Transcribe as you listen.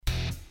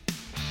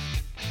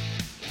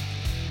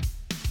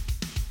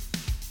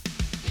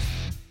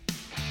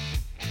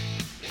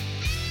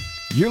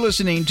You're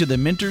listening to the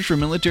Mentors for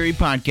Military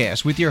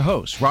podcast with your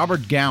hosts,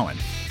 Robert Gowan,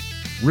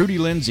 Rudy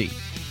Lindsay,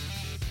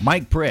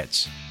 Mike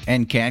Pritz,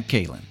 and Kat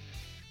Kalin.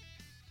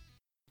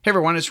 Hey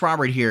everyone, it's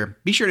Robert here.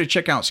 Be sure to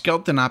check out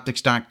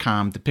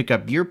skeletonoptics.com to pick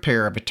up your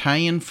pair of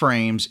Italian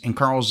frames and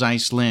Carl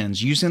Zeiss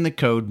lens using the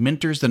code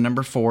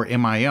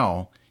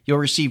MENTORS4MIL. You'll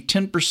receive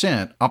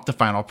 10% off the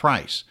final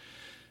price.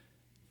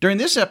 During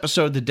this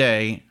episode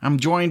today, I'm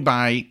joined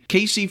by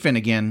Casey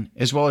Finnegan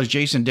as well as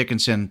Jason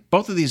Dickinson.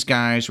 Both of these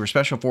guys were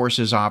Special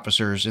Forces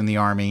officers in the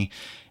Army,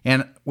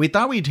 and we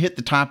thought we'd hit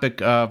the topic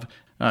of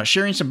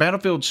sharing some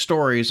battlefield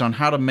stories on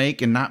how to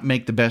make and not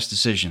make the best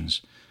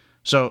decisions.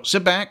 So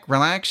sit back,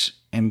 relax,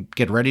 and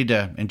get ready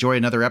to enjoy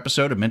another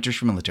episode of Mentors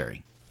for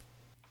Military.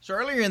 So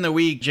earlier in the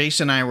week,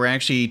 Jason and I were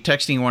actually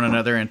texting one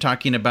another and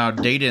talking about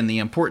data and the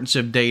importance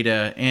of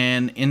data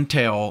and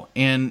intel.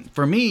 And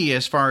for me,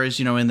 as far as,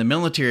 in the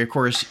military, of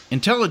course,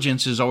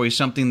 intelligence is always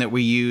something that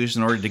we use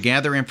in order to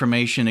gather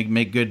information and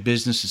make good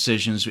business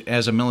decisions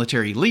as a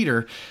military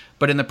leader.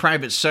 But in the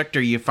private sector,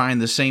 you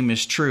find the same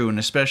is true, and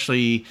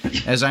especially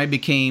as I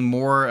became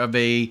more of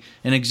an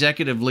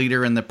executive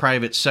leader in the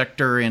private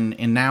sector and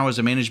now as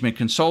a management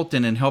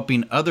consultant and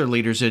helping other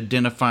leaders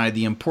identify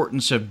the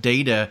importance of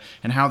data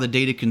and how the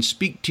data can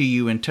speak to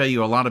you and tell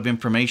you a lot of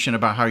information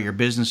about how your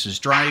business is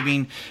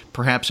driving,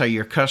 perhaps how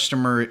your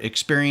customer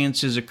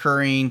experience is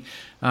occurring,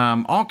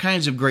 all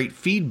kinds of great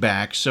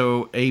feedback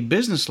so a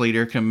business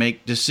leader can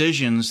make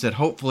decisions that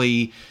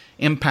hopefully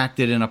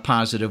impact it in a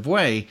positive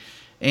way.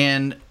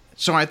 And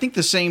so I think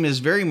the same is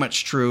very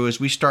much true as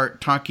we start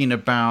talking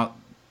about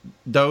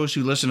those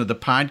who listen to the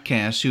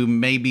podcast who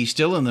may be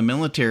still in the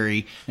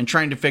military and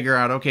trying to figure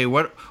out, okay,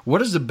 what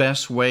is the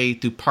best way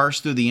to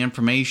parse through the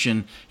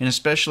information, and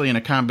especially in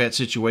a combat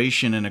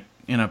situation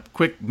in a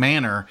quick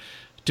manner,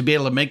 to be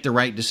able to make the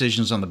right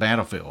decisions on the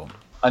battlefield.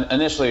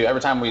 Initially,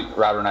 every time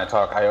Robert and I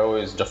talk, I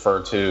always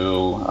defer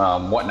to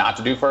what not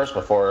to do first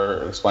before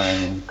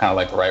explaining kind of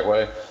like the right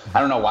way. I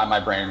don't know why my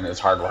brain is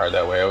hardwired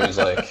that way. I always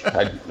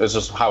it's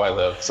just how I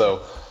live. So,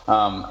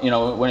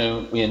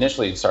 when we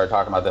initially started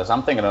talking about this,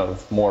 I'm thinking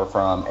of more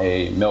from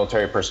a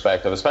military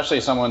perspective, especially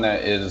someone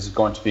that is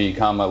going to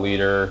become a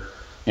leader.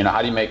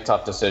 How do you make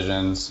tough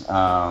decisions,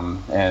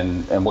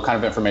 and what kind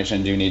of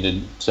information do you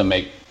need to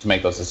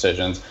make those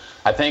decisions?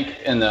 I think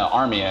in the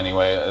Army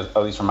anyway, at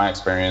least from my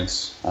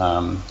experience,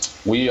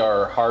 we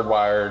are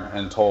hardwired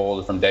and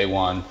told from day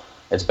one,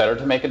 it's better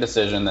to make a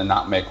decision than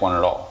not make one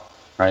at all,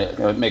 right?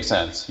 It makes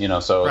sense,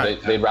 so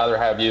right. They'd rather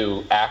have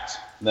you act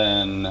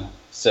than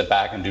sit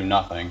back and do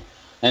nothing.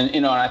 And,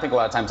 and I think a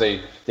lot of times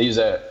they use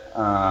that,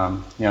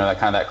 that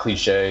kind of that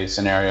cliche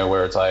scenario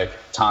where it's like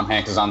Tom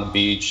Hanks is on the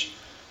beach,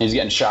 he's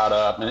getting shot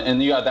up,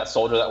 and you got that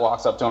soldier that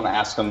walks up to him and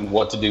asks him,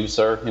 what to do,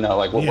 sir?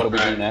 What do we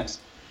do next?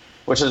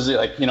 Which is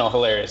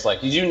hilarious.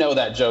 Like,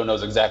 that Joe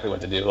knows exactly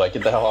what to do. Like,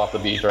 get the hell off the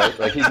beach, right?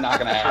 Like, he's not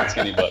going to ask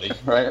anybody,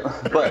 right?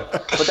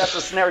 But that's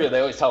the scenario they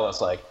always tell us,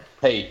 like,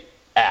 hey,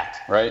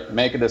 act, right?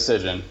 Make a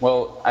decision.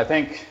 Well, I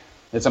think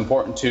it's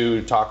important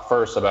to talk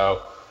first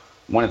about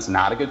when it's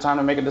not a good time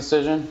to make a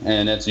decision.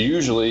 And it's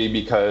usually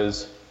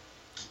because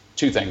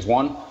two things.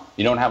 One,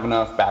 you don't have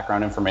enough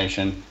background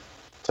information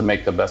to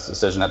make the best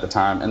decision at the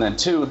time. And then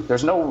two,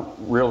 there's no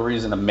real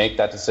reason to make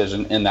that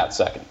decision in that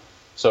second.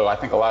 So I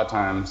think a lot of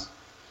times,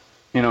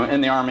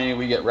 in the Army,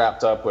 we get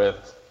wrapped up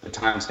with the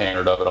time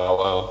standard of it all.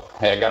 Well,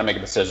 hey, I got to make a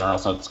decision, or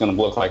else it's going to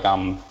look like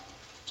I'm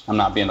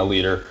not being a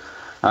leader.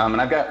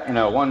 And I've got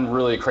one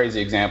really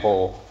crazy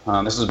example.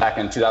 This was back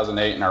in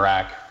 2008 in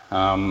Iraq.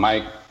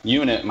 My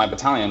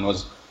battalion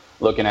was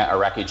looking at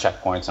Iraqi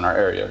checkpoints in our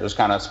area, just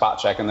kind of spot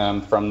checking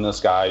them from the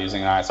sky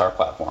using an ISR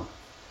platform.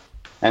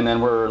 And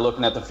then we're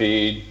looking at the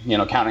feed,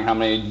 counting how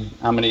many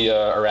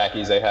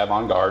Iraqis they have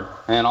on guard,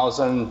 and all of a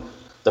sudden,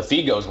 the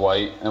feed goes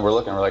white, and we're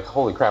like,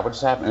 holy crap, what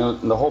just happened?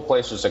 And the whole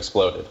place just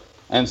exploded.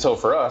 And so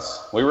for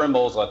us, we were in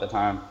Mosul at the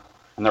time,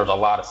 and there was a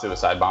lot of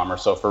suicide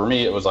bombers. So for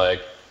me, it was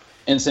like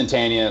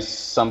instantaneous,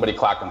 somebody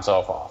clocked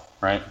himself off,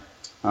 right?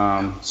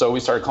 So we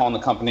started calling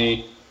the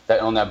company that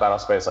owned that battle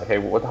space, like, hey,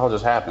 what the hell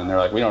just happened? They're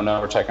like, we don't know,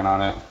 we're checking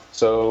on it.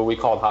 So we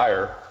called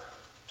Hire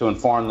to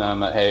inform them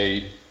that,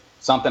 hey,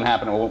 something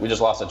happened, we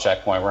just lost a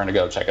checkpoint, we're gonna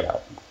go check it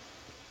out.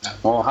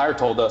 Well, Hire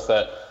told us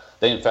that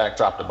they in fact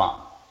dropped a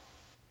bomb.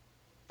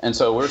 And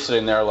so we're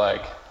sitting there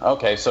like,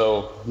 okay,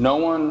 so no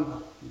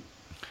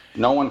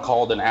one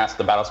called and asked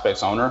the battle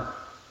space owner,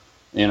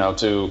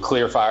 to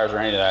clear fires or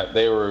any of that.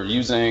 They were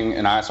using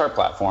an ISR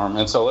platform.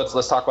 And so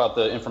let's talk about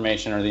the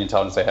information or the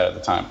intelligence they had at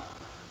the time.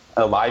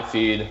 A live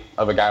feed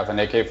of a guy with an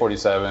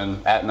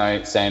AK-47 at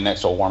night standing next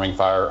to a warming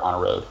fire on a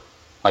road.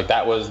 Like,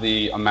 that was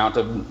the amount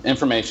of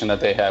information that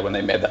they had when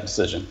they made that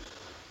decision.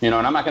 And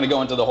I'm not going to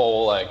go into the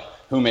whole, like,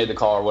 who made the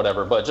call or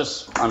whatever, but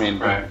just,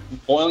 right.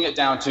 Boiling it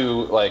down to,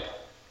 like,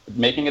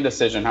 making a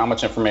decision, how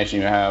much information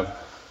you have.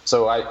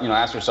 So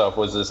ask yourself,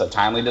 was this a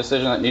timely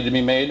decision that needed to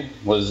be made?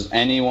 Was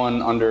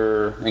anyone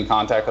in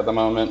contact at the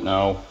moment?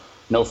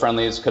 No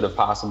friendlies could have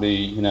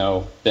possibly,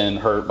 been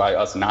hurt by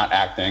us not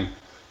acting.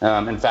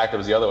 In fact, it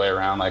was the other way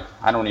around. Like,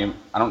 I don't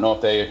know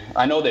if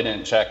I know they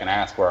didn't check and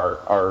ask where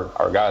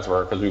our guys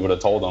were, because we would have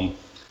told them.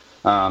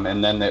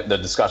 And then the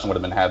discussion would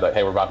have been had like,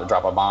 hey, we're about to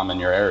drop a bomb in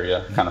your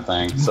area kind of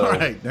thing. So,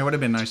 right. That would have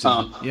been nice.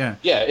 Yeah,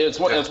 it's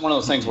one of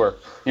those things where,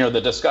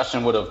 the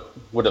discussion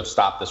would have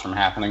stopped this from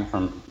happening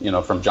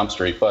from Jump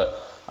Street.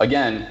 But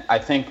again, I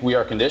think we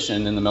are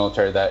conditioned in the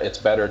military that it's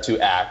better to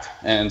act.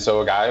 And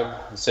so a guy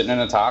sitting in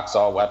a talk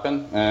saw a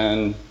weapon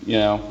and,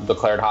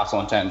 declared hostile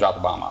intent and dropped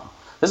a bomb on him.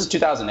 This is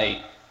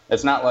 2008.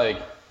 It's not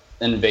like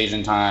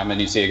invasion time and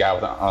you see a guy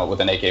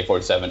with an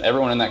AK-47.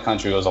 Everyone in that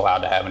country was allowed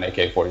to have an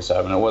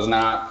AK-47. It was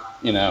not,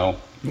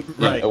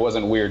 right. It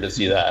wasn't weird to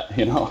see that,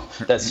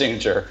 that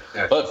signature.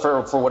 Yeah. But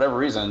for whatever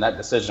reason, that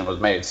decision was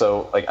made.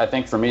 So, I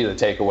think for me, the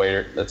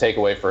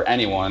takeaway for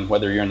anyone,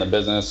 whether you're in the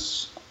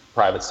business,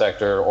 private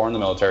sector, or in the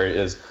military,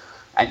 is,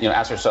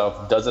 ask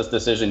yourself, does this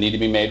decision need to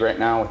be made right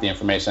now with the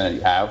information that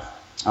you have?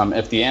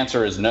 If the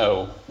answer is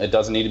no, it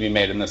doesn't need to be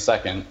made in this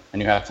second,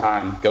 and you have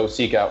time, go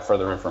seek out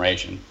further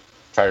information.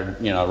 Try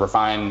to,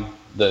 refine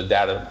the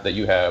data that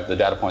you have, the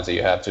data points that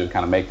you have to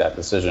kind of make that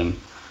decision.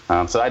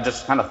 So I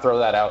just kind of throw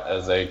that out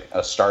as a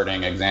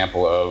starting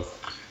example of,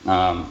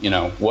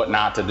 what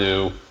not to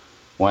do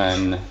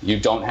when you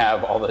don't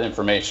have all the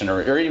information,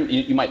 or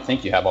you might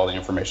think you have all the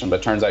information,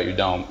 but it turns out you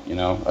don't.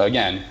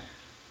 Again,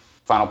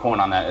 final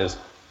point on that is,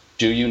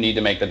 do you need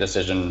to make the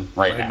decision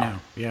right now?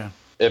 Yeah.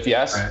 If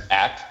yes, right.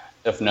 Act.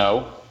 If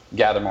no,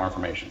 gather more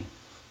information.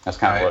 That's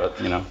kind of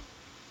what.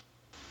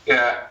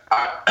 Yeah,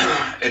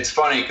 it's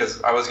funny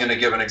because I was going to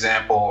give an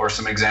example or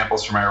some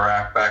examples from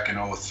Iraq back in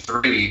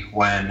 2003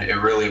 when it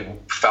really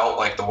felt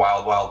like the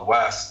wild, wild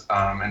west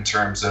in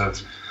terms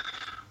of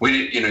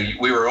we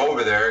were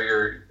over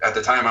there. At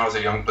the time I was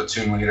a young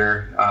platoon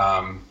leader,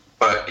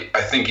 but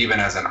I think even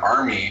as an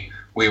Army,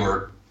 we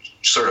were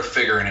sort of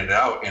figuring it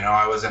out.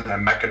 I was in a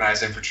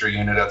mechanized infantry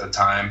unit at the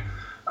time.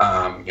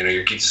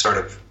 You keep sort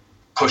of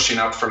pushing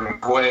up from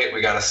Kuwait.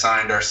 We got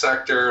assigned our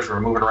sectors. We're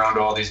moving around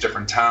to all these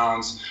different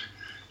towns.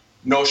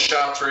 No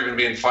shots were even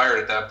being fired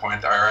at that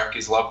point. The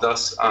Iraqis loved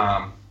us,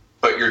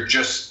 but you're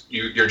just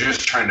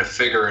trying to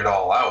figure it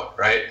all out,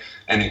 right?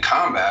 And in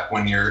combat,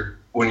 when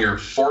you're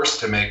forced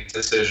to make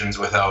decisions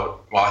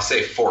without, well, I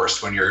say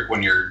forced, when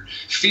you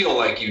feel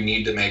like you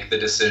need to make the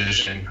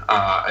decision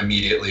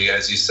immediately,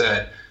 as you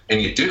said,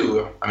 and you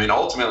do. I mean,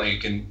 ultimately, you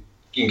can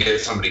get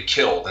somebody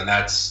killed, and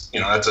that's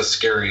a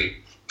scary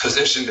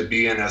position to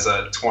be in as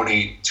a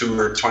 22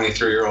 or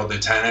 23-year-old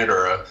lieutenant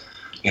or a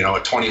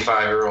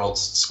 25-year-old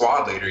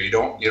squad leader. You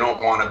don't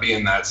want to be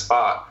in that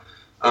spot.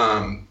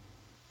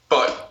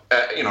 But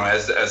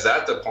as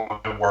at the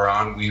point we're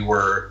on,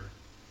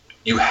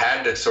 you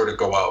had to sort of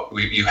go out.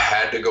 You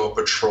had to go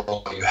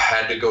patrol. You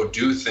had to go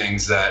do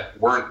things that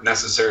weren't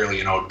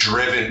necessarily,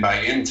 driven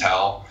by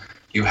intel.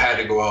 You had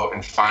to go out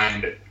and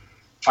find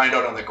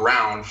out on the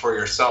ground for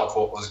yourself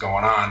what was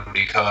going on,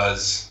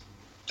 because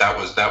that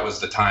was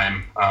the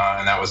time,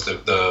 and that was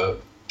the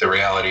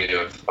reality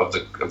of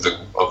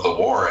the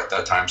war at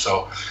that time.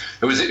 So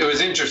it was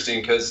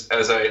interesting because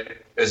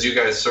as you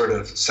guys sort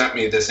of sent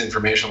me this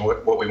information,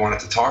 what we wanted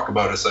to talk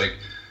about is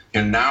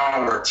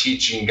now we're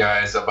teaching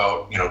guys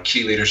about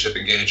key leadership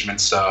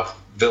engagement stuff,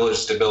 village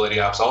stability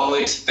ops, all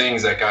these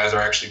things that guys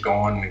are actually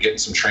going and getting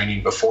some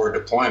training before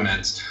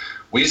deployments.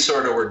 We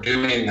sort of were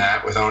doing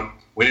that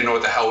we didn't know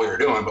what the hell we were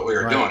doing, but we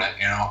were doing it.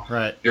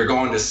 Right. You're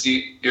going to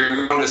see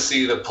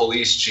the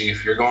police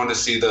chief. You're going to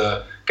see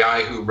the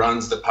guy who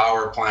runs the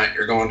power plant.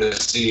 You're going to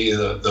see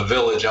the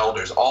village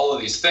elders. All of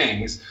these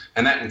things,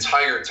 and that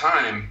entire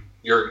time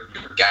you're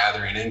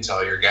gathering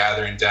intel. You're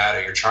gathering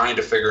data. You're trying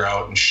to figure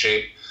out and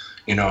shape,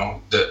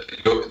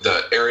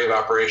 the area of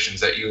operations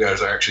that you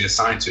guys are actually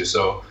assigned to.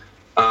 So,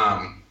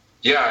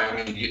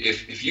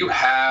 if you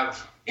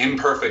have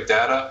imperfect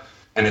data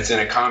and it's in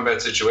a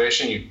combat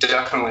situation, you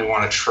definitely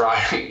want to try,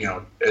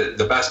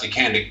 the best you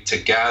can to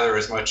gather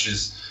as much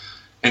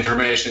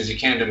information as you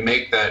can to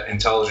make that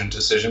intelligent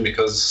decision,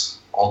 because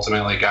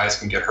ultimately guys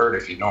can get hurt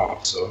if you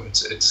don't. So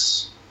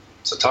it's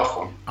a tough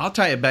one. I'll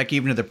tie it back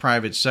even to the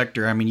private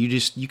sector. I mean,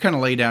 you kind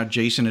of laid out,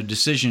 Jason, a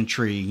decision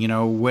tree,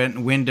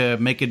 when to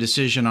make a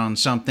decision on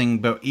something.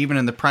 But even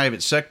in the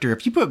private sector,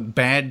 if you put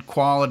bad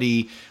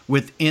quality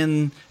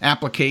within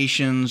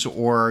applications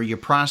or your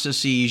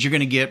processes, you're going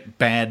to get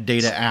bad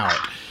data out.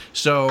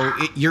 So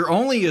you're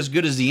only as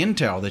good as the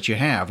intel that you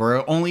have,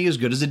 or only as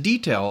good as the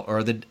detail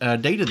or the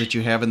data that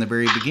you have in the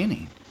very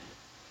beginning.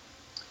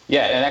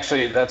 Yeah, and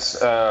actually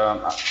that's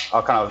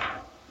I'll kind of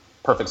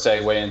perfect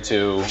segue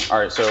into, all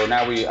right, so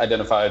now we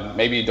identified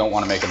maybe you don't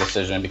want to make a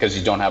decision because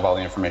you don't have all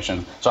the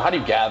information. So how do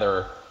you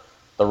gather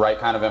the right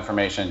kind of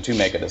information to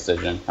make a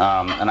decision?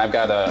 And I've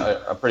got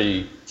a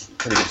pretty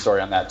good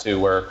story on that too,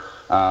 where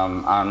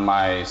on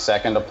my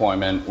second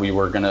deployment, we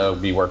were going to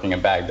be working in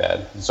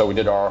Baghdad. So we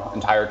did our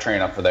entire train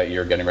up for that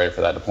year, getting ready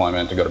for that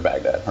deployment to go to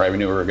Baghdad, right? We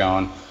knew we were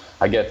going.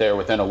 I get there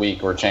within a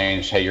week, we're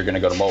changed, hey, you're going to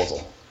go to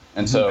Mosul.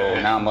 And so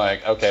now I'm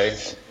like, okay,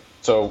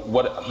 so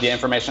what the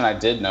information I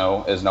did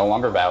know is no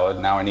longer valid.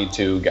 Now I need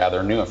to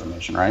gather new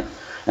information, right?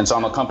 And so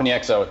I'm a company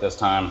XO at this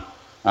time.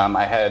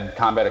 I had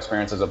combat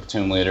experience as a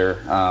platoon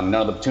leader. None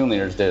of the platoon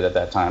leaders did at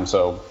that time.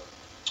 So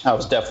I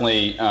was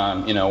definitely,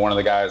 one of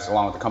the guys,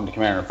 along with the company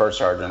commander and first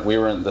sergeant. We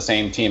were in the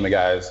same team of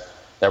guys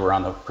that were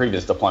on the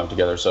previous deployment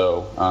together.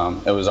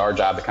 So it was our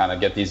job to kind of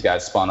get these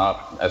guys spun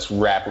up as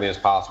rapidly as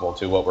possible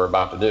to what we're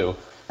about to do.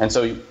 And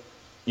so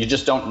you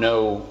just don't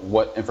know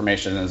what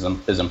information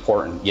is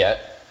important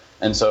yet.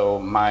 And so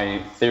my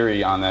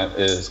theory on that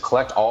is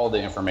collect all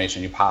the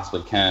information you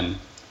possibly can.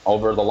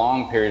 Over the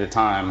long period of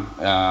time,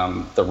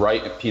 the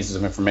right pieces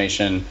of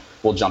information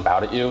will jump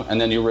out at you, and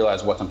then you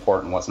realize what's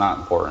important, what's not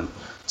important.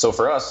 So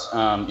for us,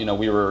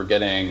 we were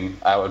getting,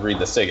 I would read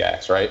the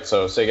SIGACs, right?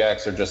 So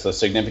SIGACs are just the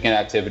significant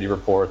activity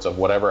reports of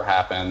whatever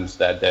happens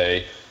that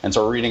day. And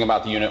so we're reading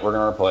about the unit we're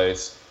going to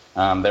replace.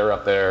 They were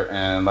up there,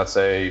 and let's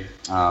say,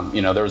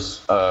 there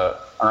was an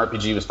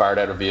RPG was fired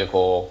at a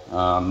vehicle,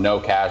 no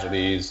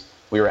casualties.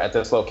 We were at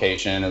this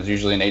location. It was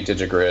usually an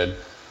 8-digit grid,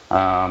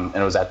 and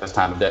it was at this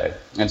time of day.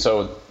 And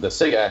so the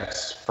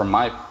SIGACs, from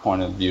my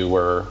point of view,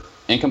 were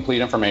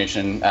incomplete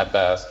information at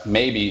best,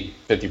 maybe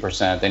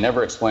 50%. They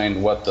never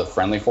explained what the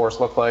friendly force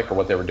looked like or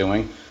what they were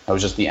doing. It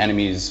was just the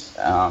enemy's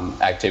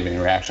activity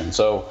and reaction.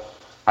 So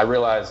I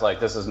realized,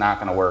 this is not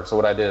going to work. So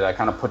what I did, I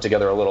kind of put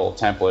together a little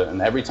template,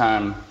 and every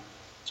time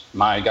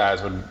my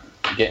guys would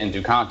get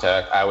into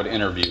contact, I would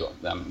interview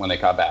them when they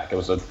got back. It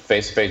was a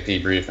face-to-face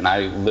debrief, and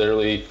I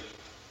literally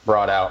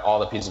brought out all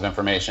the pieces of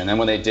information. And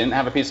when they didn't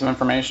have a piece of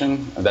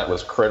information that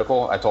was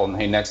critical, I told them,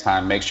 hey, next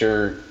time, make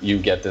sure you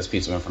get this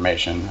piece of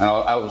information. And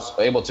I was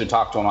able to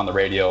talk to them on the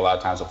radio a lot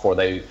of times before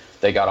they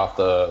got off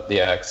the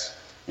X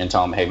and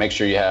tell them, hey, make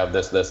sure you have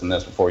this, this, and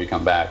this before you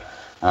come back.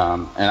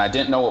 And I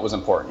didn't know what was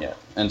important yet.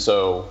 And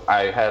so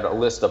I had a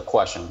list of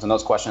questions, and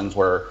those questions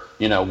were,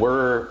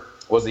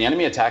 was the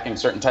enemy attacking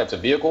certain types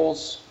of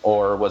vehicles,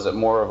 or was it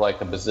more of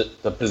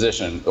the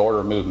position, the order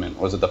of movement?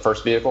 Was it the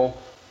first vehicle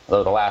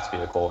or the last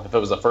vehicle? If it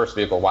was the first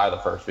vehicle, why the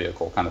first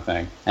vehicle, kind of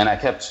thing? And I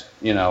kept,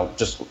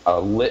 just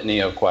a litany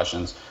of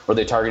questions. Were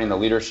they targeting the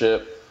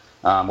leadership?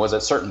 Was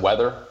it certain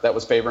weather that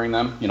was favoring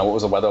them? What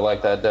was the weather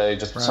like that day?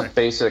 Just some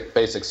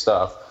basic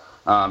stuff.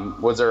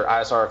 Was there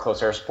ISR,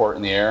 close air support,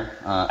 in the air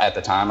at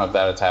the time of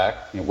that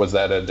attack? Was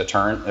that a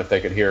deterrent if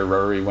they could hear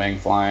rotary wing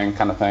flying,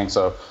 kind of thing?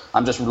 So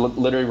I'm just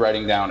literally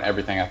writing down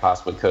everything I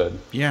possibly could.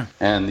 Yeah.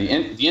 And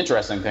the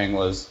interesting thing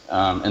was,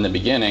 in the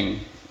beginning,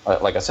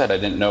 like I said, I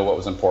didn't know what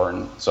was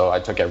important, so I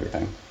took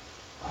everything.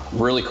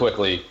 Really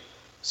quickly,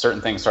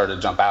 certain things started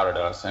to jump out at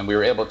us, and we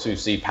were able to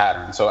see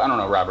patterns. So I don't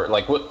know, Robert,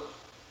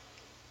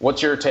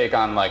 what's your take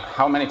on,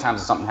 how many times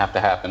does something have to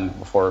happen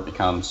before it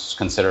becomes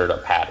considered a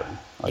pattern?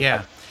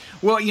 Yeah.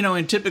 Well,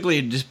 and typically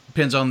it just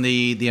depends on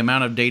the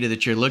amount of data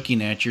that you're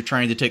looking at. You're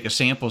trying to take a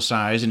sample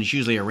size, and it's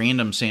usually a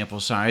random sample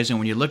size. And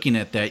when you're looking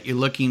at that, you're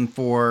looking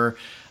for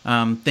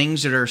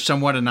things that are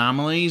somewhat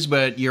anomalies,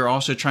 but you're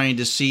also trying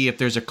to see if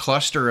there's a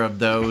cluster of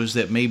those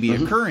that may be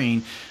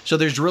occurring. So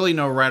there's really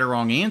no right or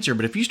wrong answer.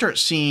 But if you start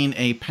seeing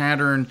a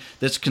pattern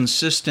that's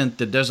consistent,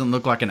 that doesn't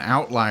look like an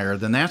outlier,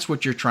 then that's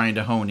what you're trying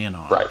to hone in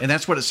on. Right. And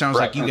that's what it sounds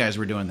like you guys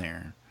were doing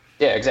there.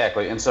 Yeah,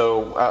 exactly. And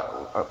so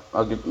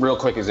I'll give a real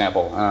quick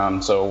example.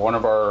 So one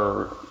of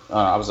our,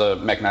 I was a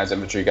mechanized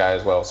infantry guy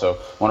as well. So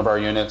one of our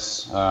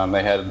units,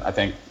 they had, I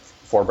think,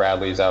 4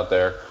 Bradleys out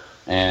there,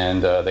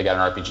 and they got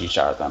an RPG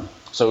shot at them.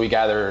 So we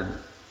gathered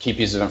key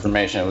pieces of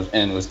information,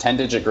 and it was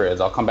 10-digit grids.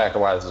 I'll come back to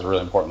why this is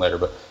really important later,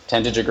 but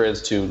 10-digit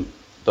grids to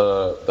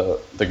the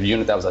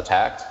unit that was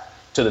attacked,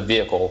 to the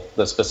vehicle,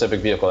 the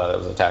specific vehicle that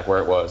was attacked, where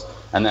it was,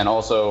 and then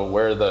also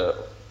where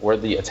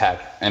the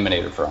attack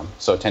emanated from.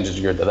 So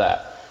 10-digit grid to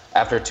that.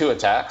 After 2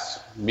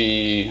 attacks,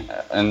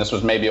 and this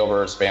was maybe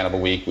over a span of a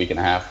week and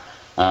a half,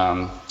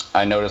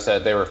 I noticed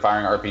that they were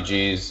firing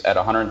RPGs at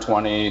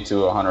 120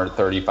 to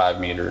 135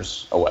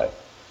 meters away.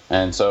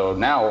 And so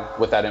now,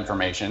 with that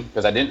information,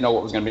 because I didn't know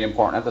what was going to be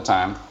important at the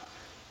time,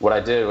 what I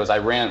did was I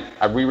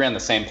reran the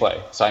same play.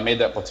 So I made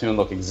that platoon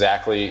look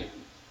exactly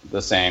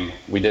the same.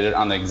 We did it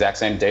on the exact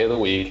same day of the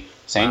week,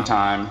 same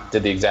time,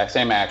 did the exact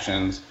same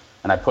actions,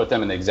 and I put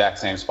them in the exact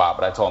same spot.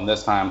 But I told them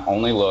this time,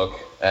 only look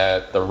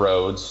at the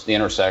roads, the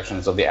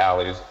intersections of the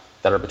alleys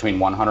that are between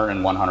 100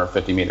 and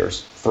 150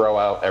 meters. Throw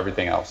out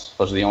everything else.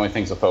 Those are the only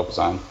things to focus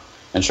on.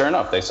 And sure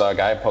enough, they saw a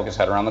guy poke his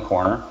head around the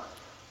corner.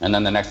 And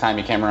then the next time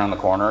he came around the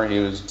corner, he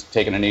was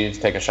taking a knee to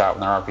take a shot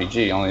with an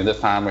RPG. Only this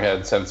time we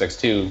had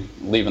 762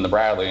 leaving the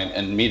Bradley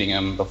and meeting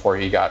him before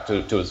he got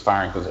to his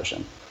firing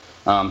position.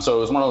 So it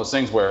was one of those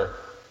things where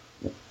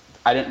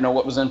I didn't know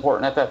what was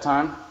important at that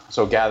time.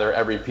 So gather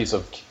every piece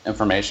of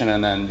information,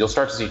 and then you'll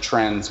start to see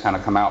trends kind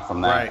of come out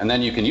from that. Right. And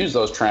then you can use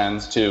those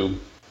trends to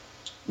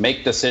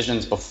make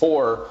decisions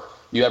before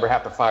you ever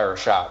have to fire a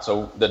shot.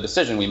 So the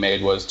decision we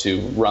made was to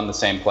run the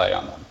same play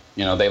on them.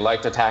 They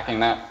liked attacking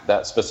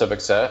that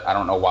specific set. I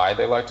don't know why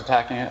they liked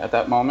attacking it at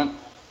that moment,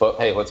 but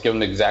hey, let's give them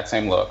the exact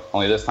same look.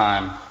 Only this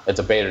time it's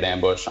a baited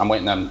ambush. I'm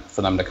waiting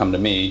for them to come to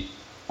me,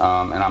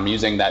 and I'm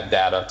using that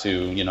data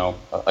to,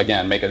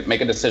 again, make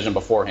a decision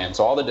beforehand.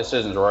 So all the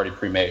decisions were already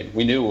pre-made.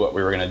 We knew what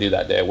we were going to do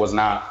that day. It was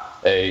not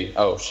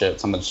oh shit,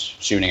 someone's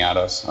shooting at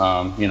us,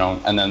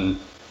 and then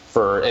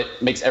it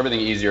makes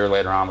everything easier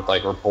later on with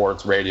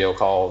reports, radio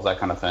calls, that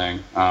kind of thing.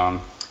 And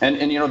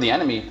the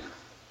enemy,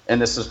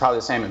 and this is probably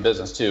the same in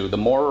business too, the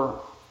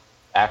more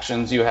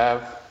actions you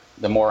have,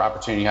 the more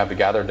opportunity you have to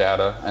gather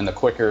data, and the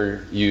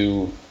quicker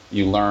you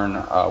learn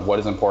what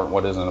is important,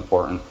 what isn't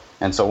important.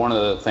 And so one of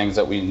the things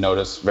that we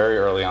noticed very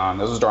early on,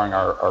 this was during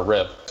our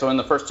rip. So in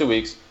the first 2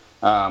 weeks,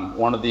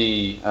 one of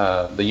the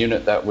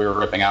unit that we were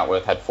ripping out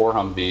with had 4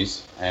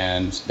 Humvees,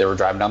 and they were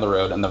driving down the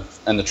road,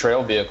 and the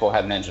trail vehicle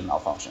had an engine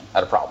malfunction,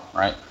 had a problem,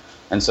 right?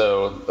 And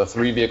so the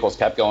 3 vehicles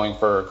kept going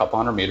for a couple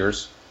hundred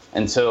meters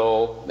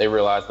until they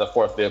realized the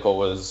 4th vehicle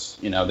was,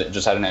 that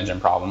just had an engine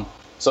problem.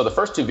 So the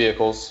first 2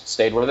 vehicles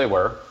stayed where they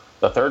were.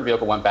 The 3rd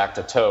vehicle went back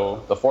to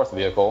tow the 4th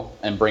vehicle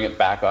and bring it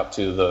back up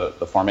to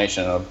the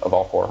formation of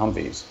all 4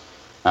 Humvees.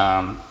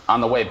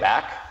 On the way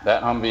back,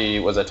 that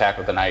Humvee was attacked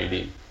with an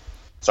IED.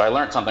 So I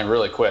learned something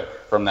really quick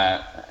from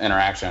that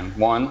interaction.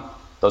 One,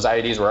 those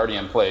IEDs were already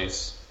in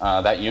place.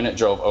 That unit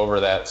drove over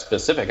that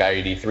specific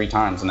IED 3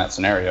 times in that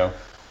scenario.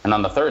 And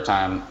on the 3rd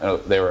time,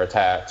 they were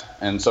attacked.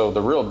 And so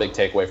the real big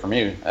takeaway for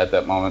me at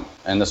that moment,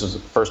 and this was the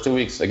first 2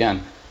 weeks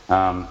again,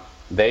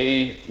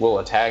 they will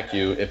attack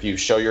you if you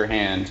show your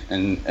hand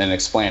and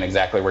explain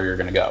exactly where you're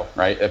going to go,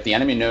 right? If the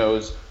enemy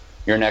knows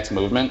your next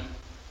movement,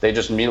 they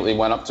just immediately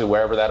went up to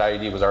wherever that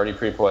IED was already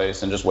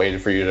pre-placed and just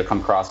waited for you to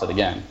come across it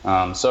again.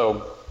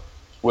 So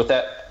with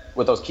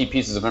those key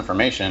pieces of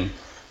information,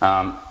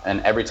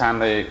 and every time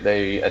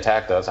they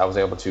attacked us, I was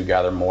able to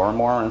gather more and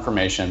more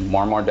information,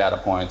 more and more data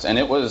points, and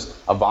it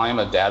was a volume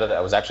of data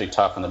that was actually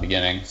tough in the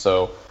beginning.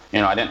 So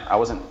I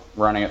wasn't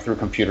running it through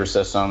computer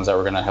systems that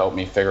were going to help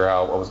me figure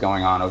out what was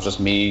going on. It was just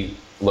me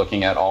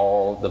looking at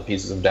all the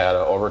pieces of data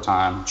over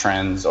time,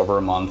 trends over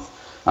a month.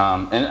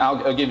 And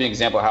I'll give you an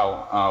example of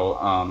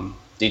how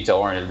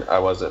detail-oriented I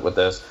was with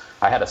this.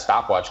 I had a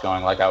stopwatch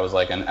going, like I was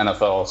like an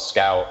NFL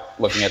scout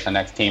looking at the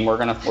next team we're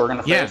gonna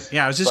face.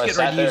 Yeah. I was just getting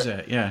ready to use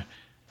that. Yeah.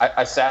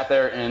 I sat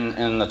there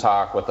in the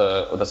talk with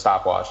a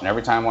stopwatch, and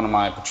every time one of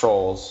my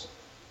patrols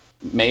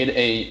made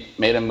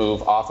a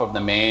move off of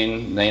the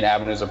main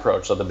avenues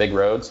approach, so the big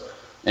roads,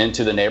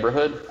 into the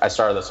neighborhood, I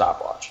started the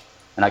stopwatch.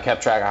 And I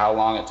kept track of how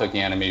long it took the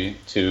enemy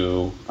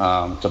to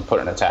put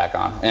an attack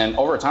on. And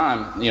over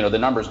time, the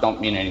numbers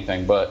don't mean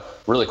anything, but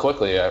really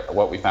quickly,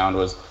 what we found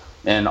was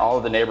in all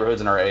of the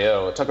neighborhoods in our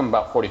AO, it took them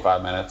about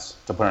 45 minutes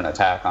to put an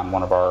attack on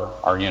one of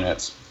our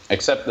units,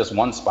 except this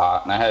one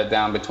spot. And I had it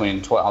down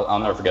between 12, I'll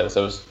never forget this,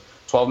 it was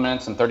 12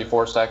 minutes and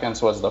 34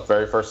 seconds was the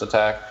very first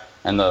attack.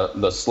 And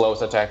the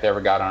slowest attack they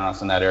ever got on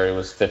us in that area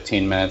was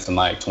 15 minutes and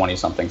like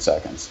 20-something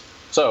seconds.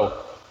 So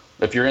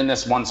if you're in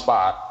this one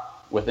spot,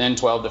 within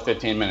 12 to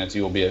 15 minutes,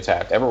 you will be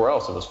attacked. Everywhere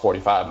else, it was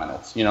 45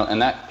 minutes.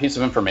 And that piece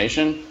of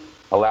information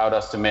allowed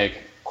us to make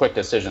quick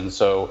decisions.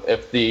 So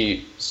if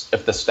the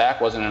stack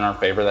wasn't in our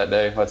favor that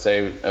day, let's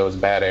say it was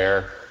bad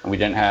air and we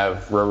didn't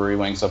have rotary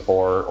wing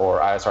support or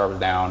ISR was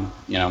down,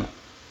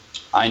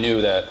 I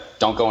knew that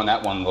don't go in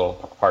that one little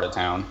part of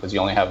town because you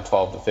only have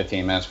 12 to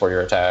 15 minutes before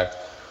you're attacked.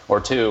 Or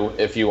 2,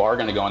 if you are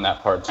going to go in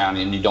that part of town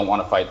and you don't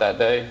want to fight that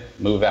day,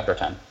 move after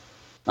 10.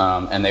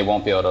 And they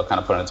won't be able to kind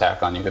of put an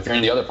attack on you. If you're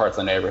in the other parts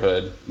of the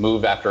neighborhood,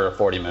 move after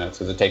 40 minutes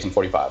because it takes them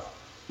 45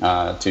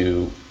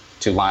 to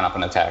line up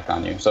an attack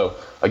on you. So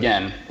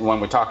again, when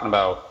we're talking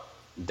about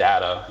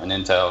data and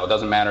intel, it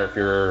doesn't matter if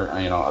you're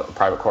a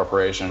private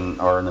corporation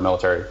or in the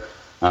military.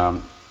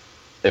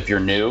 If you're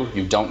new,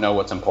 you don't know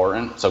what's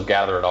important, so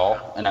gather it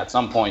all. And at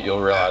some point,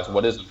 you'll realize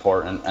what is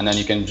important, and then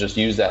you can just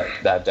use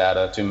that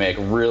data to make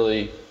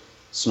really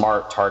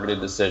smart, targeted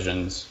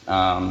decisions.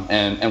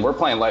 And we're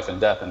playing life and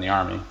death in the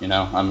Army.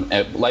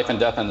 Life and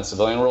death in the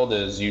civilian world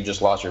is you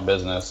just lost your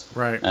business,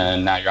 right?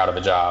 And now you're out of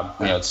a job.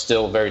 It's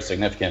still very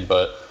significant,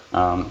 but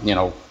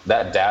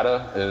that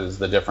data is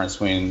the difference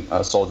between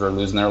a soldier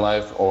losing their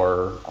life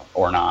or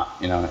not,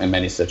 in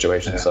many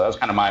situations. Yeah. So that was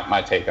kind of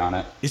my take on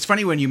it. It's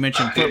funny when you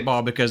mentioned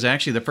football because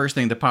actually the first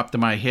thing that popped to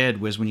my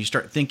head was when you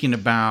start thinking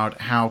about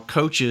how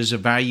coaches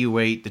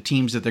evaluate the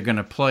teams that they're going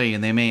to play,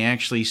 and they may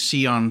actually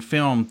see on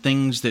film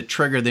things that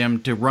trigger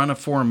them to run a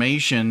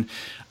formation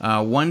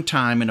one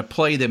time in a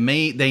play that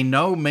they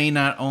know may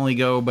not only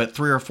go but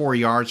 3 or 4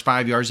 yards,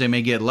 5 yards. They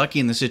may get lucky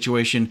in the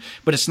situation,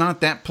 but it's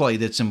not that play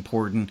that's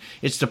important.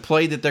 It's the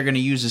play that they're going to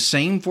use the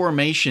same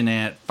formation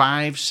at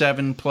 5,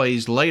 7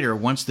 plays later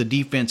once the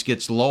defense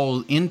gets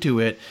lulled into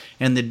it,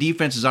 and the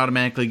defense is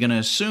automatically going to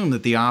assume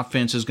that the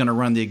offense is going to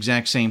run the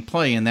exact same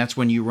play, and that's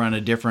when you run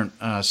a different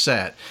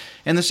set.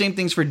 And the same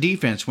thing's for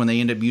defense when they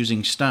end up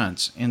using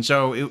stunts. And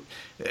so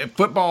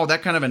football,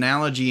 that kind of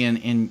analogy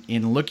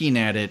in looking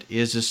at it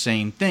is the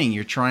same thing.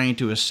 You're trying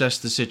to assess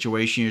the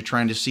situation. You're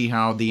trying to see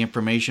how the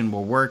information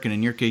will work. And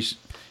in your case,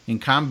 in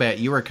combat,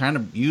 you were kind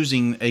of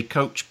using a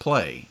coach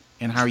play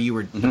and how you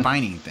were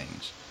defining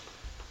things.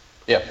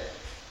 Yeah.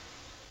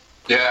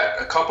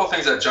 Yeah, a couple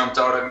things that jumped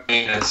out at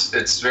me, and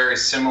it's very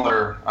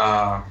similar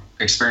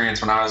experience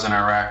when I was in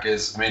Iraq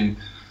is,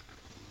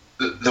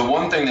 the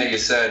one thing that you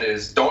said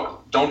is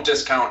don't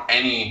discount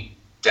any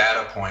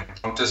data point,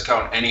 don't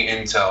discount any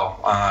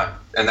intel,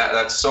 and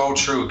that's so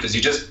true because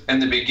you just in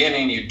the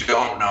beginning you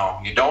don't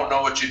know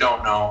what you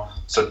don't know,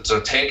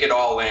 so take it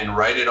all in,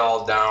 write it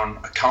all down,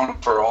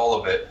 account for all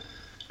of it,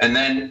 and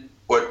then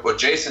what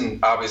Jason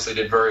obviously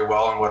did very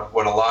well, and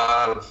what a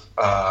lot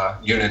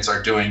of units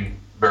are doing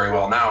very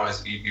well now,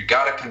 is you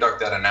got to conduct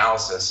that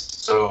analysis.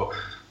 So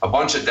a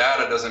bunch of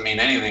data doesn't mean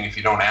anything if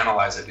you don't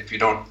analyze it, if you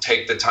don't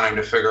take the time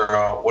to figure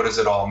out what does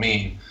it all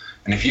mean.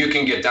 And if you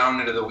can get down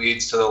into the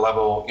weeds to the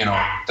level,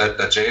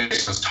 that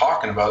Jason was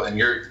talking about, then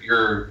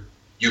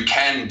you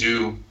can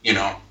do,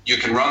 you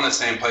can run the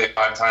same play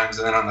 5 times,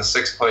 and then on the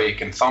 6th play you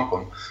can thump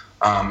them.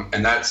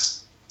 And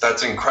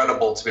that's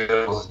incredible to be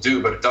able to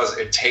do, but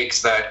it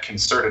takes that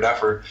concerted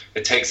effort,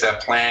 it takes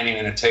that planning,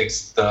 and it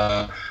takes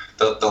the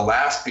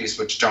last piece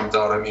which jumped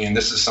out at me, and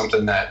this is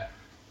something that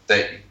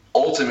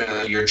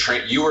ultimately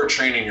you were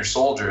training your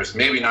soldiers,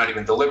 maybe not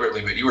even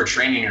deliberately, but you were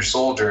training your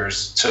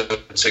soldiers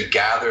to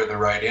gather the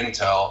right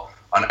intel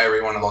on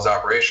every one of those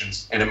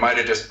operations. And it might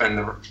have just been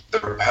the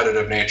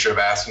repetitive nature of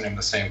asking them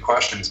the same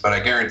questions, but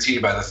I guarantee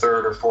by the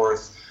 3rd or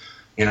 4th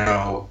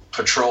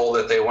patrol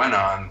that they went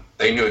on,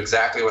 they knew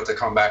exactly what to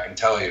come back and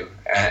tell you.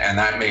 And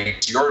that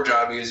makes your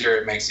job easier,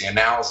 it makes the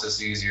analysis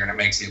easier, and it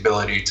makes the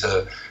ability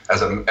to,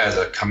 as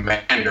a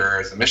commander,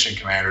 as a mission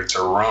commander,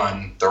 to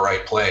run the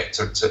right play,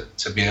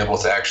 to be able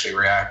to actually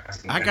react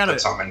and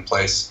put something in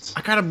place.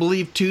 I gotta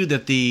believe too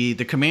that the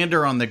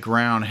commander on the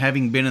ground,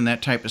 having been in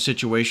that type of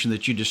situation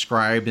that you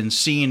described and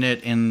seeing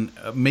it in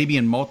maybe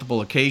in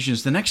multiple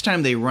occasions, the next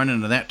time they run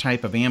into that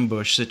type of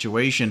ambush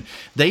situation,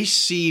 they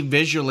see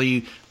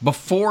visually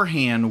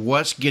beforehand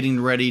what's getting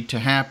ready to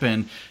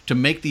happen to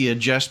make the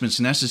adjustments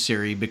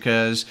necessary,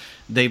 because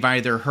they've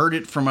either heard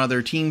it from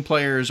other team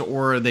players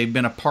or they've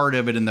been a part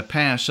of it in the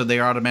past, so they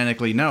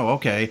automatically know,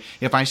 okay,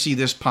 if I see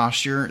this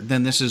posture,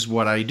 then this is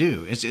what I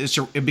do.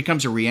 It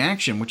becomes a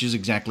reaction, which is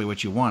exactly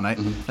what you want. I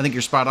think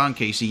you're spot on,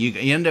 Casey.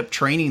 You end up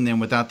training them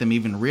without them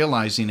even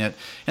realizing it,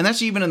 and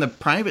that's even in the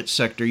private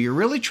sector. You're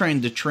really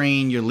trying to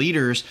train your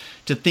leaders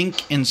to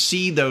think and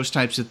see those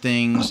types of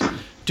things,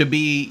 to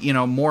be,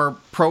 more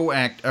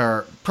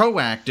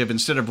proactive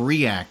instead of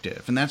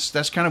reactive, and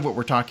that's kind of what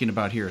we're talking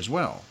about here as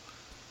well.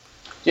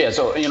 Yeah,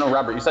 so,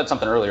 Robert, you said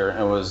something earlier.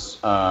 It was,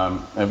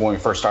 when we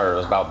first started, it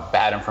was about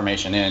bad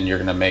information in, you're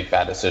going to make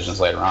bad decisions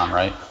later on,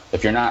 right?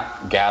 If you're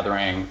not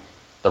gathering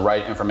the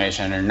right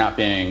information and you're not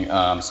being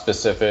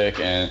specific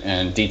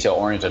and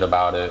detail-oriented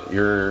about it,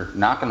 you're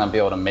not going to be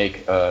able to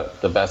make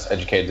the best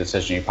educated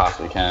decision you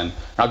possibly can. And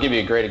I'll give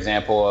you a great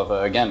example of,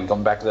 again,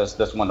 going back to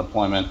this one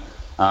deployment.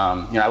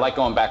 I like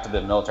going back to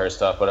the military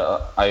stuff,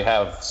 but I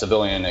have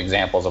civilian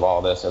examples of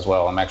all this as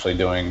well. I'm actually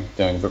doing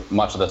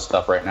much of this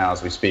stuff right now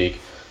as we speak.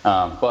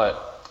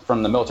 But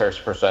from the military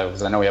perspective,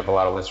 because I know we have a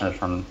lot of listeners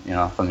from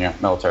the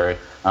military,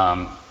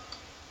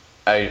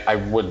 I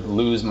would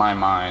lose my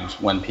mind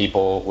when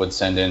people would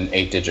send in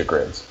 8-digit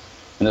grids.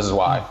 And this is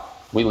why.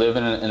 We live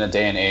in a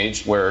day and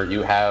age where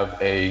you have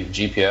a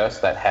GPS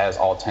that has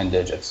all 10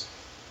 digits.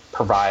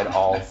 Provide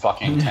all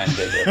fucking 10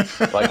 digits.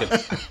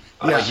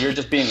 Like you're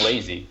just being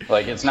lazy.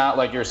 Like, it's not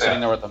like you're sitting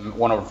there with a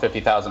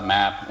 1/50,000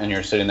 map and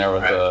you're sitting there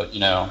with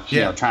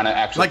trying to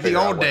actually like figure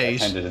the out old what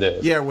days. that 10 digit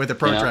is. Yeah, with a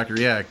protractor.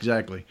 Yeah,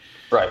 exactly.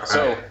 Right.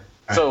 So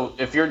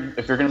if you're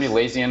going to be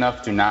lazy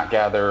enough to not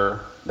gather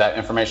that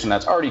information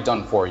that's already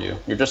done for you,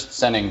 you're just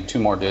sending 2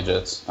 more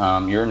digits.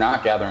 You're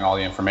not gathering all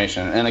the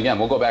information. And again,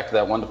 we'll go back to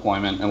that one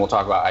deployment and we'll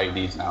talk about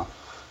IEDs now.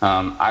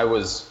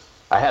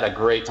 I had a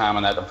great time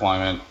on that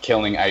deployment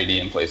killing IED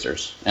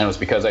emplacers, and it was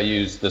because I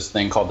used this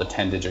thing called the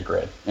 10-digit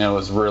grid, and it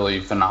was really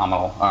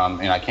phenomenal.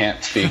 And I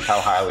can't speak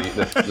how highly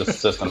this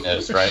system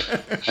is, right?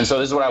 And so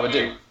this is what I would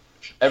do.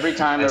 Every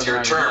time it's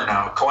your term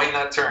now. Coin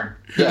that term.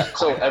 Yeah.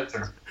 So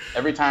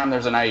every time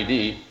there's an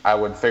IED, I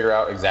would figure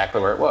out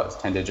exactly where it was,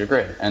 10-digit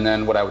grid, and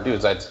then what I would do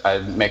is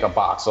I'd make a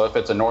box. So if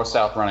it's a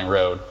north-south running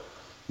road,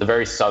 the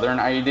very southern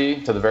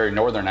IED to the very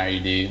northern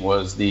IED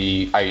was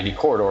the IED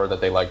corridor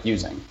that they liked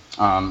using.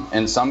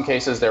 In some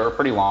cases, they were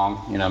pretty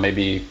long,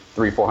 maybe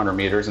 300-400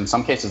 meters. In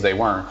some cases, they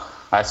weren't.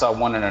 I saw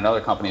one in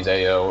another company's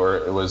AO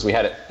where we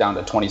had it down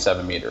to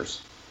 27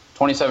 meters.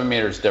 27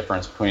 meters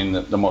difference between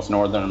the most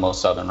northern and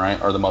most southern,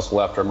 right? Or the most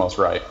left or most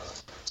right.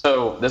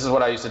 So this is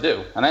what I used to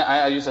do. And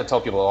I used to tell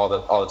people all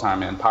the time,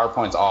 man,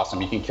 PowerPoint's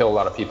awesome. You can kill a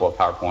lot of people with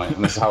PowerPoint.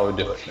 And this is how I would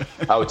do it.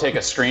 I would take a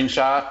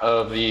screenshot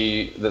of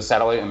the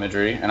satellite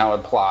imagery, and I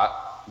would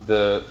plot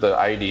the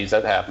IEDs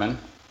that happened.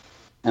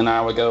 And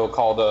I would go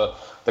call the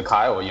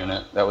Kiowa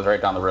unit that was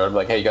right down the road,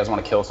 like, hey, you guys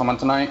want to kill someone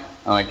tonight?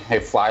 I'm like, hey,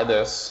 fly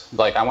this.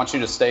 Like, I want you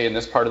to stay in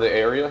this part of the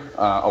area,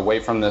 away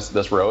from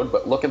this road,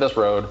 but look at this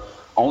road.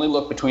 Only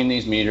look between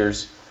these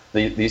meters,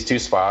 these 2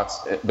 spots,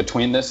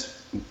 between this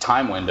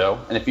time window,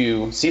 and if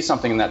you see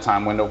something in that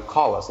time window,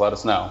 call us, let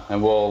us know,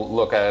 and we'll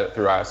look at it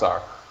through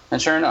ISR.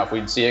 And sure enough,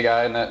 we'd see a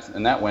guy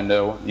in that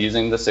window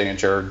using the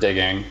signature,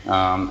 digging,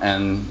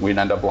 and we'd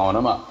end up blowing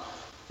him up.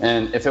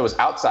 And if it was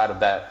outside of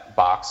that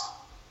box,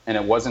 and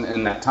it wasn't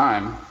in that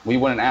time, we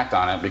wouldn't act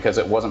on it because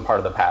it wasn't part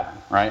of the pattern,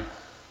 right?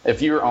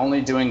 If you're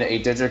only doing the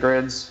 8-digit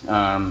grids,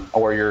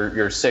 or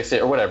your 6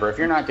 or whatever, if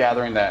you're not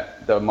gathering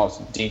the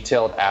most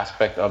detailed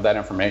aspect of that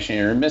information,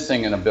 you're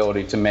missing an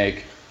ability to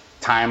make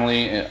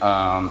timely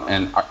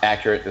and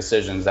accurate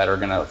decisions that are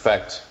going to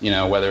affect,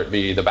 whether it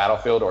be the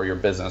battlefield or your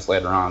business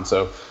later on.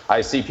 So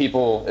I see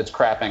people, it's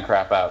crap in,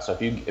 crap out. So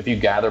if you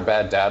gather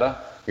bad data,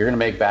 you're going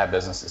to make bad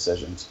business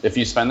decisions. If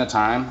you spend the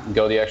time,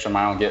 go the extra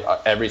mile, and get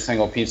every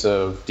single piece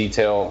of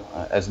detail,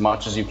 as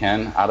much as you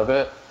can out of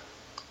it,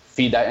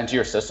 feed that into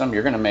your system,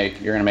 you're going to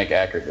make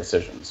accurate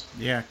decisions.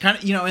 Yeah, kind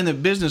of, in the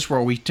business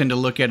world, we tend to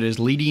look at it as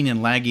leading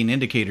and lagging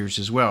indicators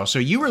as well. So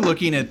you were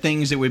looking at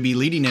things that would be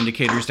leading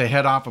indicators to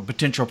head off a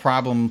potential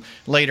problem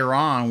later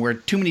on, where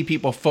too many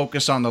people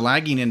focus on the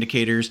lagging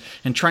indicators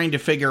and trying to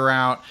figure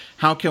out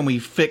how can we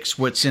fix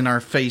what's in our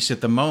face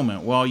at the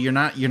moment. Well, you're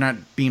not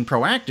being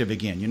proactive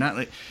again.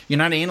 You're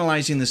not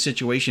analyzing the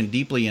situation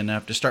deeply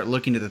enough to start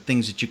looking at the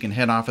things that you can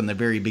head off in the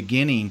very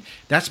beginning.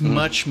 That's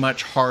much,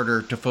 much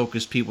harder to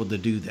focus people to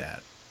do that.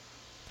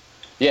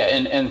 Yeah,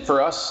 and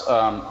for us,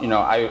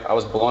 I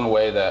was blown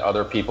away that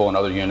other people in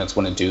other units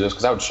wouldn't do this,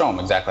 because I would show them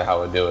exactly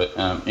how to do it,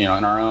 in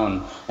our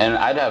own. And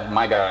I'd have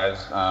my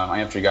guys, my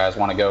infantry guys,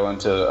 want to go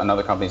into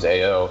another company's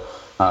AO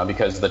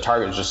because the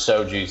target is just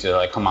so juicy. They're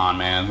like, come on,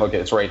 man, look,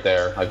 it's right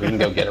there. Like, we can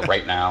go get it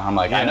right now. I'm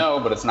like, yeah. I know,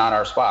 but it's not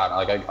our spot.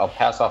 Like, I'll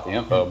pass off the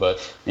info, but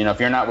if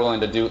you're not willing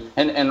to do,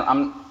 and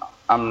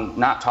I'm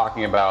not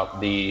talking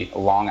about the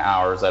long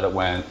hours that it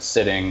went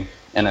sitting.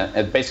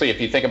 And basically, if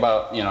you think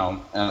about,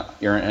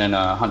 you're in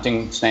a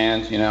hunting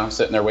stand,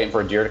 sitting there waiting for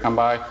a deer to come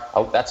by,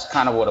 that's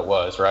kind of what it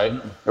was, right?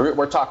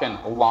 We're talking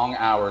long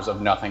hours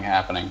of nothing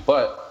happening.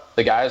 But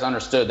the guys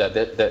understood that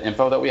the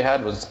info that we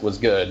had was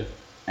good.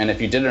 And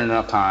if you did it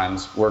enough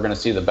times, we're going to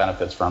see the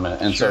benefits from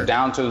it. And so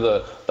down to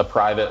the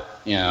private,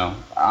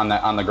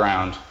 on the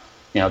ground,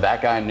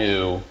 that guy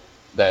knew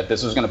that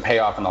this was going to pay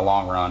off in the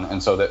long run,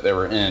 and so that they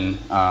were in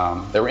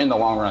the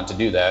long run to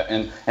do that.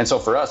 And so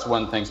for us,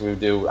 one of the things we would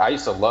do, I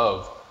used to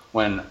love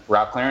when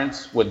route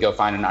clearance would go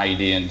find an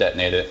IED and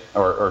detonate it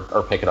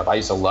or pick it up. I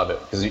used to love it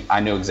because I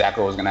knew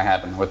exactly what was going to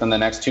happen. Within the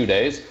next 2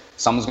 days,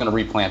 someone's going to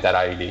replant that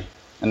IED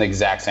in the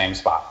exact same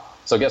spot.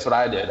 So guess what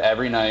I did?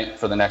 Every night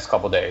for the next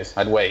couple of days,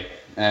 I'd wait,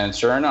 and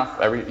sure enough,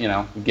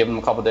 give them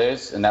a couple of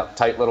days in that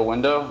tight little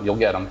window, you'll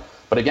get them.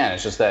 But again,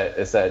 it's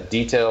that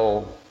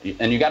detail,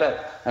 and you got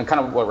to, and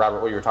kind of what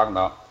you were talking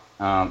about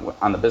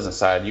on the business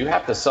side, you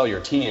have to sell your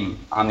team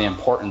on the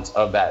importance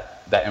of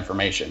that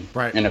information.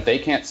 Right. And if they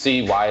can't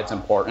see why it's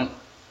important,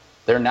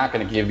 they're not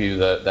going to give you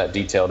that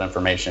detailed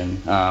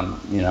information.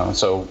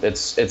 So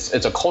it's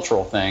a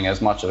cultural thing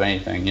as much as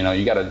anything.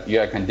 You got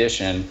to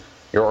condition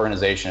your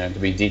organization to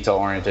be detail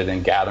oriented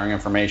and gathering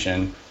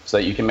information so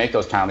that you can make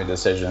those timely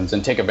decisions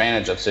and take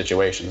advantage of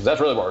situations.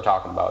 That's really what we're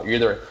talking about.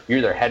 You're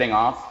either heading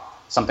off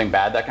something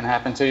bad that can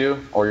happen to you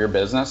or your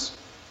business,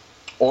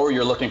 or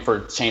you're looking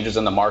for changes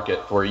in the market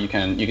where you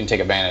can take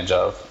advantage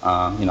of.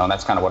 And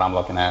that's kind of what I'm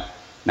looking at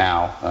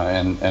now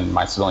in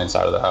my civilian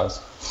side of the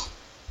house.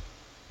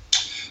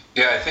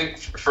 Yeah, I think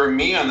for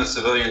me on the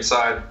civilian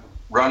side,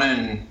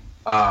 running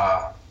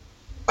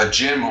a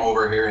gym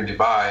over here in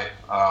Dubai,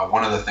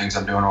 one of the things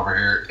I'm doing over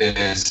here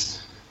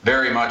is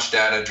very much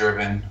data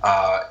driven.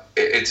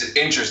 It's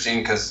interesting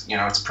because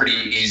it's pretty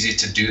easy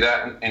to do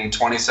that in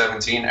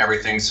 2017.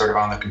 Everything's sort of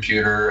on the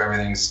computer,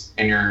 everything's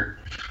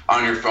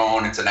on your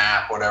phone, it's an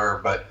app,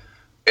 whatever. But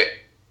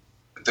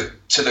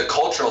to the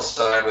cultural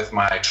side with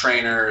my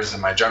trainers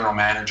and my general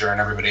manager and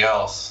everybody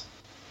else,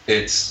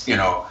 it's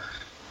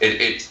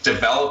it's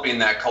developing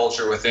that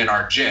culture within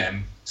our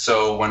gym.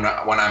 So when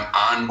I'm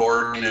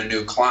onboarding a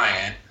new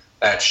client,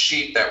 that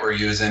sheet that we're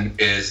using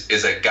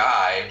is a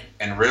guide,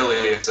 and really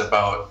it's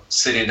about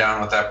sitting down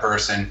with that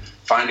person,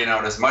 finding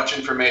out as much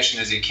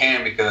information as you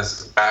can,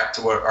 because back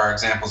to what our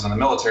examples in the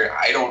military,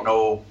 I don't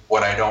know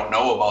what I don't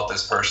know about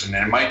this person.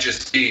 And it might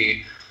just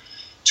be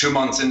 2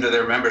 months into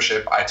their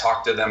membership, I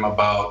talk to them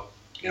about,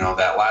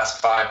 that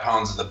last 5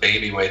 pounds of the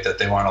baby weight that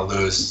they want to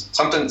lose.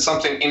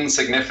 Something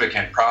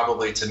insignificant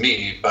probably to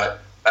me,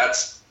 but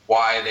that's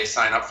why they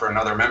sign up for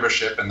another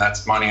membership, and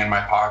that's money in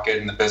my pocket,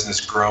 and the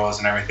business grows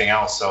and everything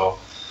else. So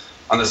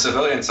on the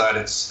civilian side,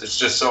 it's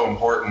just so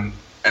important,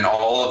 and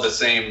all of the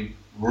same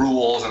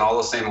rules and all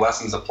the same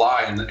lessons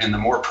apply, and the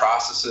more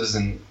processes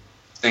and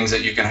things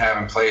that you can have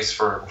in place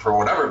for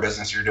whatever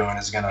business you're doing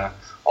is going to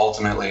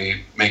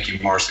ultimately make you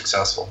more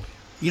successful.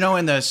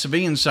 In the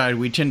civilian side,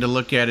 we tend to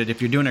look at it,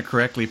 if you're doing it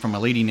correctly from a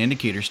leading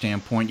indicator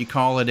standpoint, you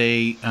call it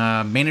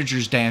a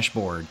manager's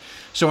dashboard.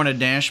 So on a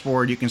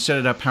dashboard, you can set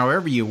it up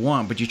however you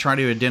want, but you try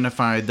to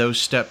identify those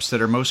steps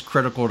that are most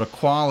critical to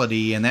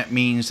quality, and that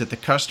means that the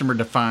customer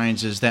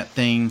defines as that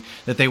thing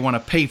that they want to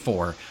pay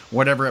for,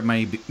 whatever it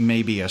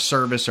may be, a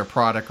service or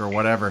product or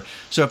whatever.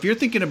 So if you're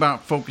thinking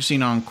about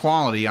focusing on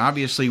quality,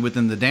 obviously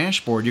within the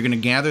dashboard, you're going to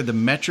gather the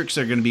metrics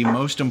that are going to be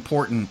most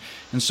important.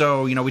 And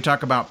so, we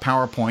talk about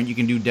PowerPoint. You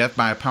can do death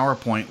by a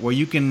PowerPoint, where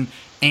you can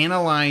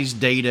analyze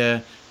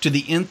data to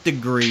the nth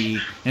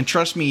degree, and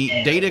trust me,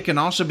 data can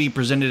also be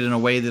presented in a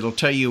way that'll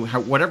tell you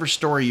whatever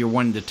story you're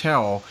wanting to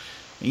tell.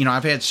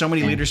 I've had so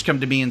many leaders come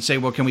to me and say,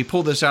 "Well, can we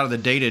pull this out of the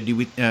data? Do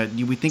we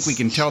think we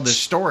can tell this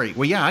story?"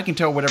 Well, yeah, I can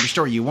tell whatever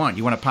story you want.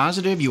 You want a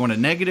positive? You want a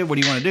negative? What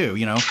do you want to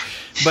do?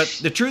 But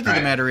the truth of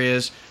the matter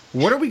is,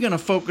 what are we going to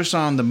focus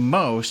on the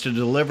most to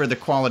deliver the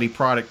quality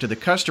product to the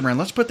customer? And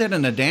let's put that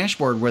in a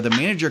dashboard where the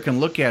manager can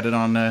look at it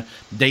on a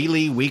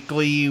daily,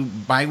 weekly,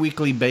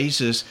 bi-weekly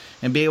basis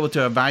and be able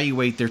to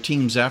evaluate their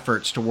team's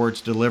efforts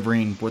towards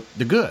delivering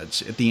the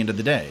goods at the end of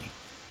the day.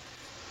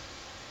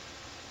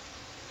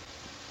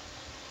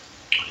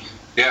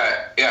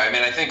 Yeah. I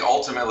mean, I think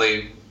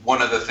ultimately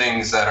one of the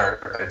things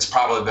it's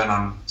probably been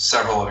on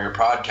several of your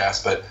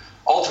podcasts, but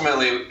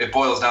ultimately it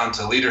boils down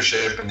to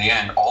leadership in the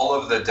end. All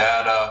of the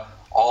data,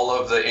 all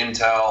of the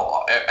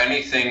intel,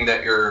 anything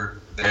that you're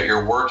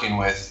working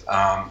with,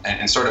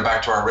 and sort of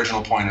back to our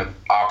original point of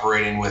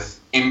operating with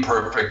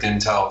imperfect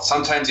intel.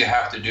 Sometimes you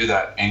have to do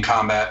that in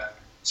combat,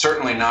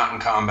 certainly not in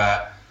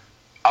combat.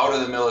 Out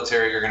of the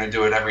military, you're going to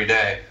do it every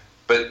day.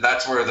 But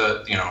that's where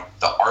the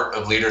art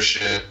of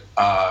leadership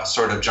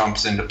sort of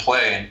jumps into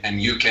play,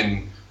 and you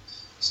can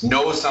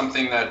know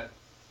something that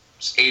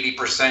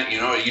 80%,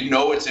 you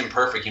know it's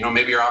imperfect.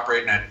 Maybe you're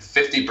operating at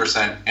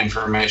 50%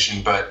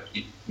 information, but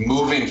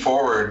moving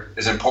forward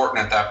is important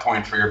at that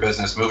point for your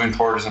business. Moving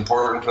forward is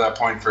important for that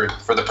point for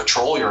the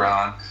patrol you're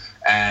on.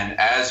 And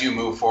as you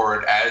move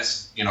forward,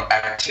 as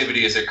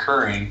activity is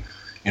occurring,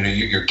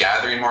 you're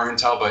gathering more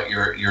intel, but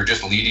you're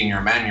just leading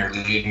your men, you're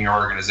leading your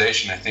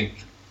organization. I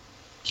think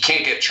you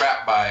can't get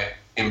trapped by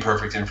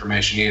imperfect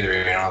information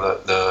either.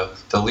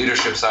 The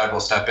leadership side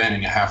will step in,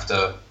 and you have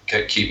to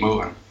keep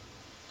moving.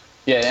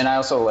 Yeah, and I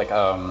also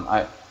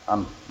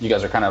you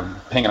guys are kind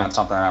of pinging on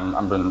something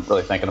I've been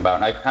really thinking about,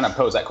 and I kind of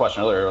posed that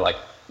question earlier. Like,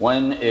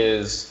 when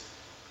is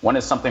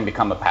something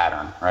become a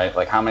pattern, right?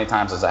 Like, how many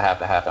times does that have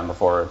to happen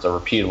before it's a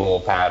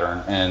repeatable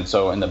pattern? And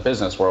so, in the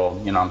business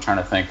world, I'm trying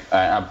to think.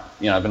 I've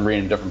been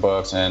reading different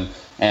books, and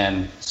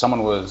it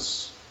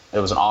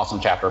was an awesome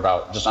chapter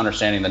about just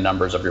understanding the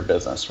numbers of your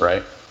business,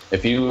 right?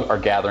 If you are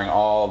gathering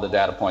all the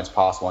data points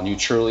possible, and you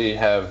truly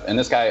have, and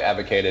this guy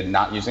advocated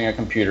not using a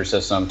computer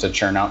system to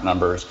churn out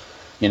numbers.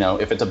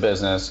 If it's a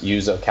business,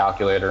 use a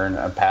calculator and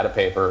a pad of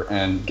paper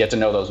and get to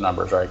know those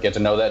numbers, right? Get to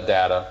know that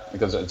data,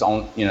 because it's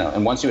on,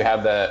 and once you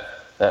have that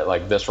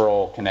like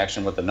visceral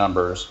connection with the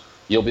numbers,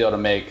 you'll be able to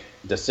make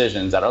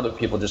decisions that other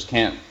people just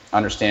can't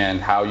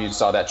understand. How you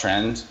saw that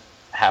trend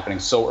happening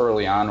so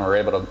early on, or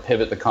able to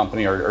pivot the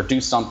company or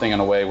do something in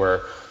a way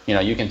where,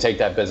 you can take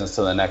that business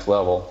to the next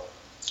level.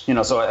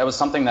 So it was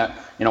something that,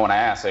 when I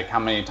asked, like, how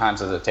many times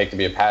does it take to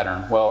be a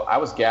pattern? Well, I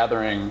was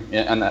gathering,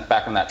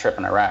 back on that trip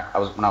in Iraq,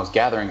 when I was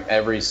gathering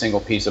every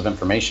single piece of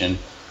information,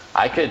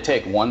 I could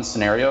take one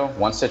scenario,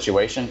 one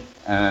situation,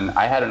 and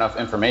I had enough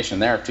information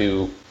there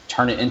to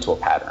turn it into a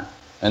pattern,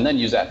 and then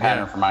use that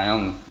pattern for my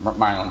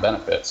own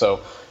benefit.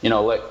 So,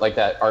 like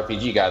that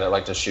RPG guy that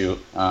liked to shoot,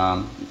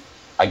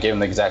 I gave him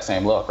the exact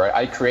same look, right?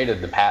 I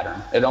created the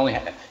pattern. It only,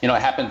 it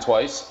happened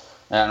twice.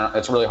 And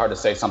it's really hard to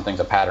say something's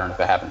a pattern if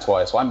it happened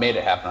twice. Well, I made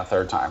it happen a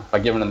third time by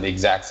giving them the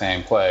exact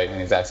same play and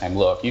the exact same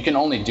look. You can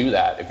only do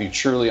that if you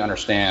truly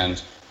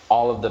understand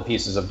all of the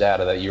pieces of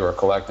data that you are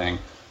collecting.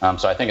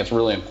 So I think it's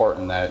really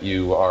important that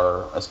you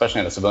are, especially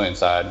on the civilian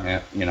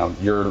side,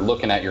 you're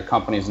looking at your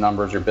company's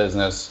numbers, your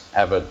business,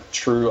 have a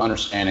true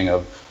understanding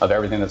of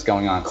everything that's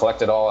going on.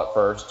 Collect it all at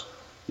first,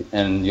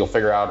 and you'll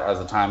figure out as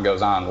the time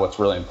goes on what's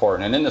really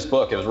important. And in this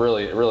book, it was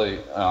really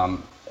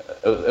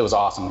it was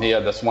awesome. He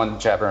had this one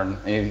chapter, and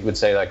he would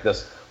say, like,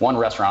 this one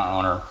restaurant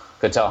owner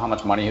could tell how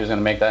much money he was going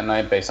to make that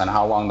night based on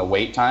how long the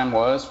wait time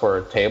was for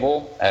a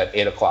table at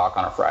 8 o'clock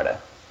on a Friday.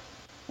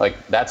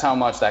 Like, that's how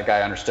much that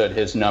guy understood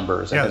his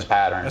numbers and his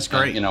patterns. That's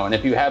great. And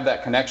if you have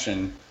that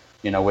connection,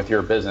 with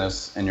your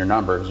business and your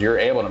numbers, you're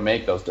able to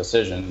make those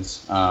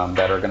decisions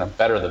that are going to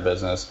better the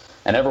business.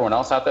 And everyone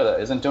else out there that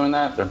isn't doing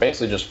that, they're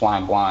basically just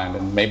flying blind.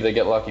 And maybe they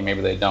get lucky,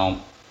 maybe they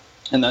don't.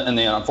 And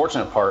the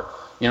unfortunate part,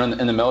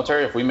 in the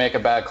military, if we make a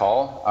bad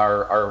call,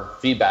 our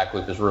feedback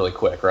loop is really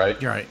quick,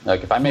 right? Right.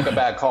 Like, if I make a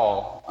bad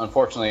call,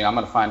 unfortunately, I'm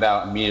going to find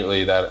out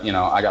immediately that,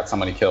 I got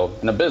somebody killed.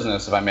 In a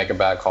business, if I make a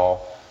bad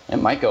call, it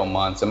might go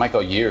months, it might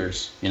go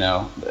years,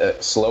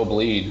 slow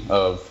bleed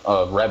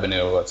of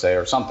revenue, let's say,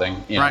 or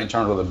something, right, in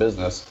terms of the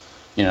business.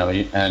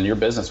 And your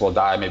business will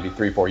die maybe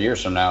 3-4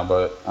 years from now,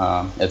 but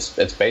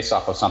it's based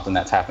off of something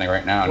that's happening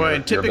right now. Well,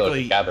 and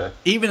typically,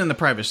 even in the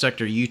private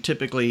sector, you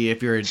typically,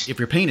 if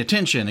you're paying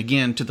attention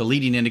again to the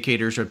leading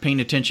indicators or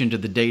paying attention to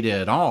the data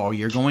at all,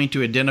 you're going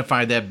to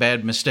identify that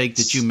bad mistake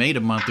that you made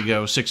a month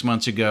ago, 6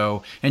 months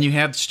ago, and you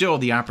have still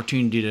the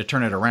opportunity to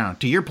turn it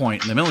around. To your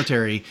point, in the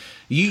military,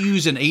 you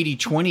use an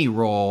 80-20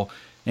 rule,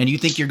 and you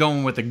think you're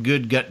going with a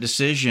good gut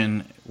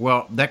decision.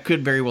 Well, that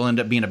could very well end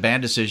up being a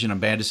bad decision. A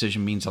bad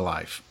decision means a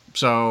life.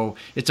 So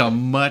it's a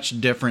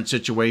much different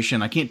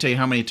situation. I can't tell you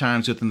how many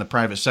times within the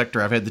private sector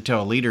I've had to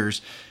tell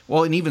leaders,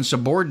 well, and even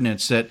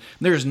subordinates, that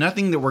there's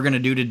nothing that we're going to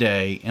do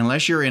today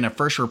unless you're in a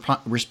first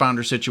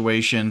responder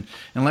situation,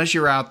 unless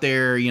you're out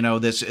there,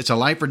 it's a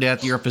life or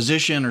death, you're a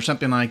physician or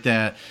something like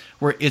that,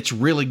 where it's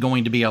really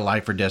going to be a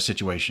life or death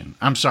situation.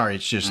 I'm sorry,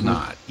 it's just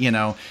not.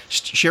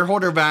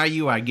 Shareholder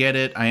value, I get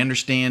it, I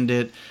understand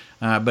it.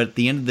 But at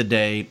the end of the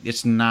day,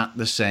 it's not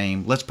the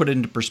same. Let's put it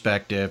into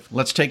perspective.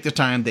 Let's take the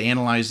time to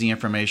analyze the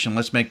information.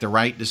 Let's make the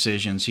right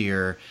decisions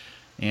here.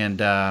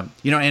 And,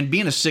 and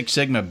being a Six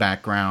Sigma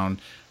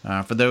background,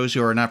 for those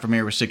who are not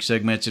familiar with Six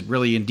Sigma, it's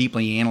really in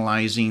deeply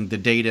analyzing the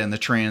data and the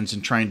trends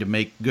and trying to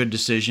make good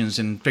decisions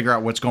and figure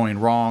out what's going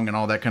wrong and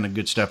all that kind of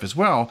good stuff as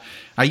well.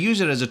 I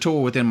use it as a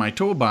tool within my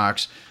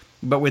toolbox,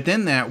 but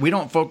within that, we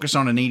don't focus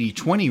on an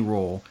 80-20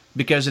 rule,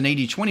 because an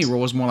 80-20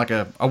 rule is more like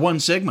a 1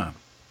 Sigma.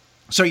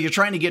 So you're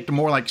trying to get to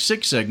more like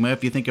 6 Sigma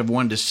if you think of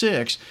 1 to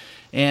 6.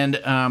 And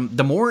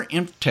the more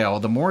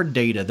intel, the more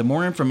data, the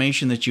more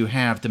information that you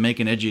have to make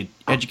an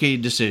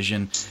educated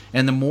decision,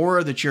 and the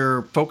more that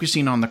you're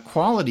focusing on the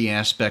quality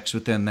aspects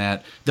within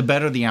that, the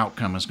better the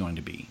outcome is going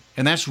to be.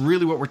 And that's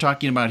really what we're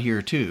talking about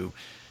here too.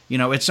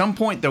 At some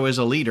point, though, as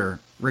a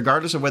leader,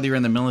 regardless of whether you're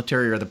in the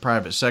military or the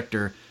private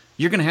sector,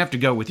 you're going to have to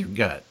go with your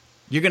gut.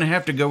 You're going to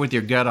have to go with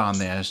your gut on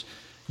this.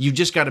 You've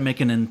just got to make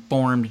an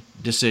informed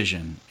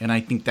decision, and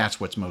I think that's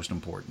what's most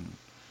important.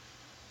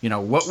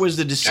 What was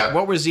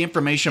the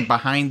information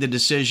behind the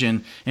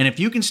decision? And if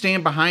you can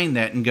stand behind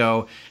that and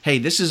go, hey,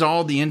 this is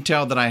all the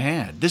intel that I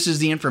had. This is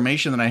the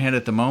information that I had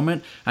at the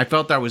moment. I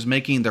felt I was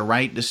making the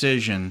right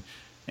decision,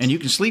 and you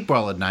can sleep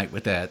well at night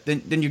with that,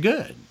 then you're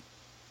good.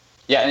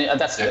 Yeah, and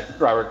that's it,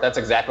 Robert. That's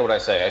exactly what I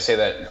say. I say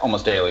that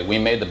almost daily. We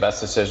made the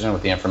best decision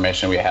with the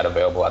information we had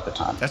available at the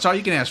time. That's all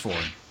you can ask for.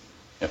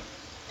 Yep.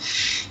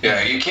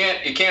 Yeah, you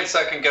can't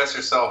second guess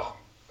yourself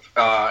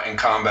in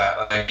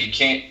combat. Like you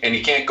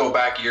can't go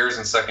back years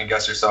and second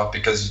guess yourself,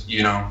 because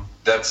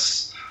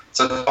it's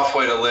a tough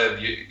way to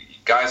live.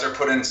 Guys are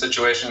put in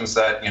situations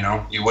that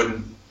you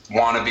wouldn't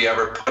want to be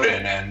ever put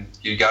in, and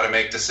you got to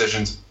make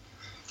decisions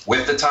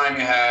with the time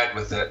you had,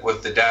 with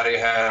the data you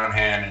had on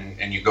hand,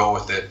 and you go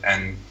with it.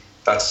 And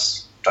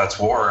that's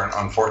war,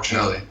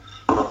 unfortunately.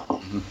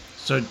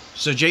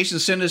 So Jason,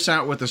 send us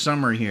out with a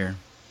summary here.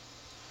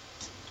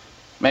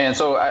 Man,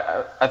 so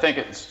I think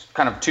it's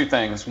kind of two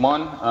things.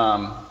 One,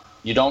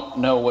 you don't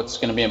know what's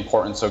going to be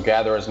important, so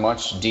gather as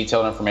much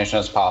detailed information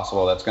as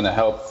possible. That's going to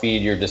help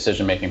feed your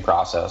decision-making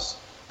process.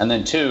 And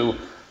then two,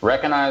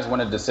 recognize when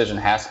a decision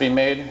has to be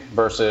made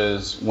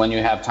versus when you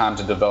have time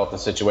to develop the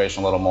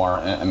situation a little more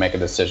and make a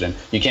decision.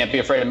 You can't be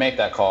afraid to make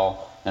that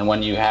call, and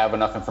when you have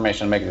enough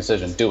information to make a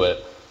decision, do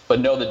it. But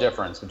know the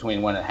difference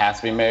between when it has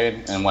to be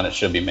made and when it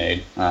should be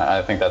made.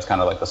 I think that's kind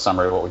of like the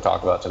summary of what we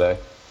talked about today.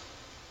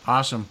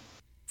 Awesome.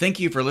 Thank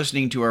you for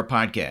listening to our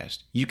podcast.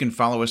 You can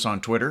follow us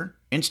on Twitter,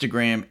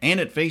 Instagram, and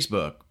at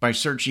Facebook by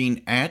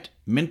searching at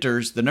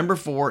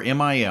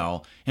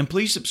Mentors4MIL, and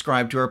please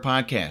subscribe to our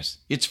podcast.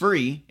 It's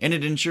free, and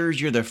it ensures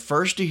you're the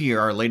first to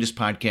hear our latest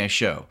podcast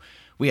show.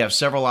 We have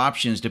several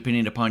options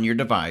depending upon your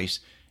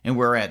device, and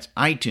we're at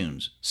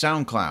iTunes,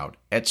 SoundCloud,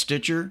 at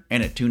Stitcher,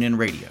 and at TuneIn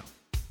Radio.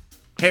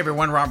 Hey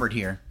everyone, Robert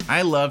here.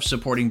 I love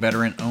supporting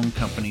veteran-owned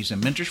companies,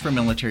 and Mentors for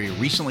Military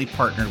recently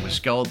partnered with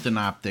Skeleton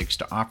Optics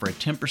to offer a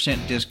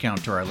 10%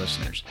 discount to our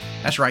listeners.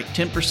 That's right,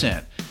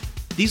 10%.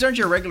 These aren't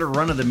your regular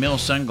run-of-the-mill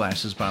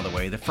sunglasses, by the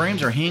way. The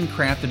frames are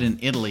handcrafted in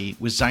Italy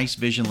with Zeiss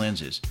Vision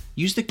lenses.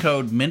 Use the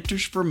code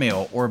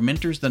MENTORS4MIL or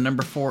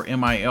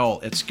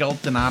MENTORS4MIL at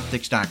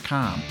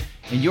skeletonoptics.com,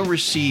 and you'll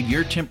receive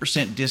your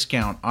 10%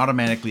 discount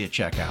automatically at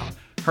checkout.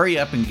 Hurry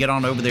up and get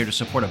on over there to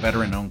support a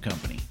veteran-owned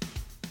company.